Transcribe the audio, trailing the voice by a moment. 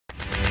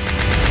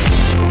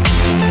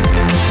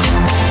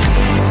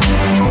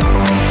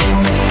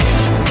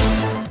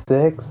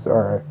six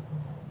or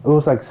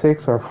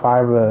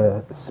five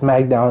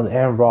SmackDowns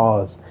and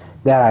Raws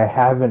that I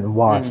haven't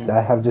watched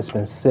that have just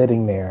been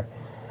sitting there,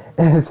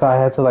 and so I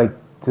had to like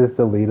just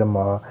delete them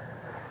all.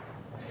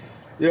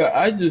 Yeah,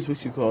 I just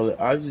what you call it.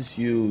 I just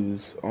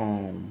use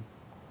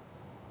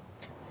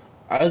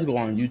I just go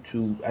on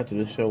YouTube after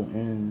the show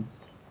ends.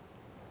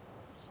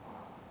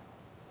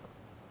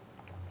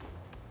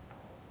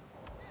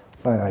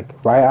 Like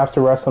right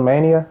after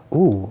WrestleMania,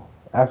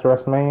 after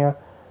WrestleMania,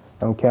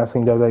 I'm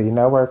canceling WWE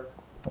Network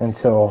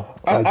until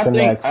like I the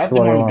think next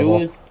what I'm Royal gonna do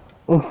Rumble. is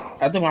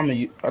I think what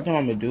I'm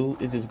gonna do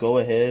is just go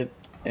ahead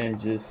and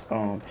just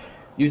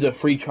use a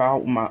free trial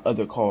with my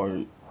other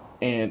card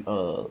and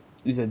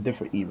use a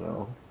different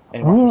email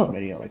and watch Mm.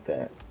 WrestleMania like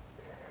that.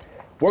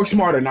 Work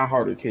smarter, not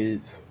harder,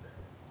 kids.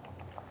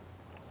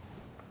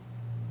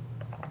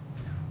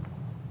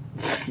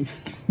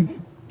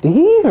 Did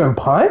he even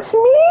punch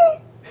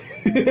me?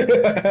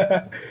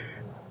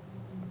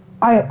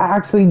 I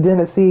actually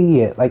didn't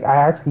see it. Like I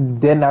actually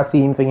did not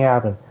see anything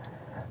happen.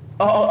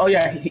 Oh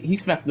yeah, he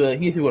smacked he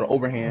hit you with an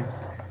overhand.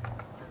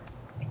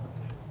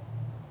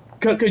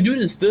 Cause you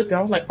just stood there.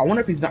 I was like, I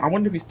wonder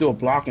if he's still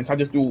blocking. So I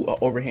just threw an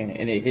overhand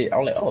and it hit. I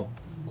was like, oh,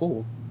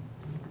 cool.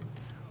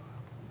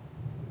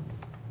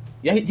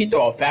 Yeah, he threw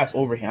a fast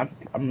overhand.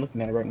 I'm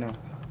looking at it right now.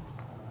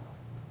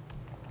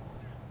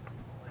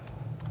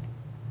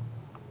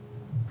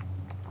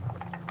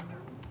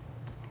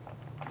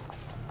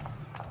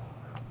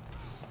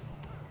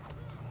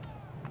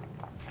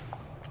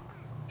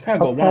 Try to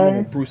go one on one Okay.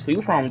 with Bruce Lee.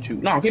 What's wrong with you?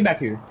 No, get back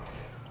here.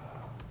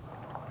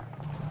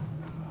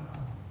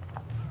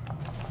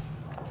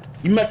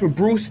 You mess with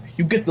Bruce,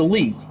 you get the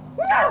lead.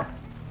 No!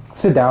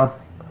 Sit down.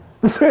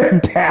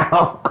 Sit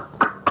down.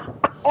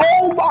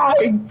 Oh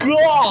my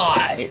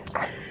god!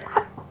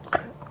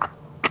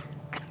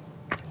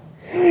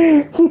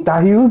 He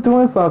thought he was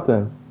doing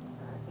something.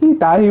 He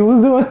thought he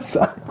was doing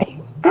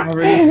something. I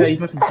already said you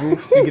mess with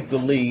Bruce, you get the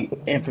lead,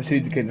 and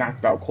proceed to get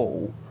knocked out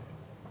cold.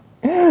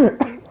 He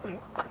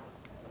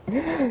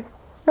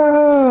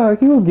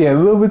was getting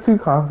a little bit too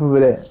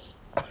confident.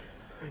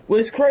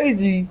 What's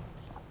crazy?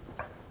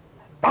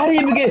 I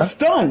didn't even get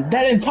stunned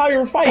that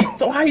entire fight.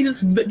 So how he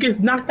just gets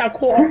knocked out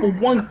cold off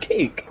of one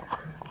kick?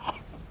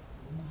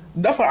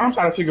 That's what I'm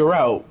trying to figure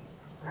out.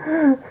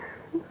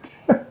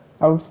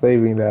 I'm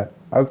saving that.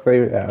 I'm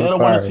saving that. They I'm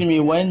don't want to see sorry. me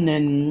win,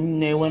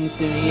 and they want to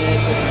see me.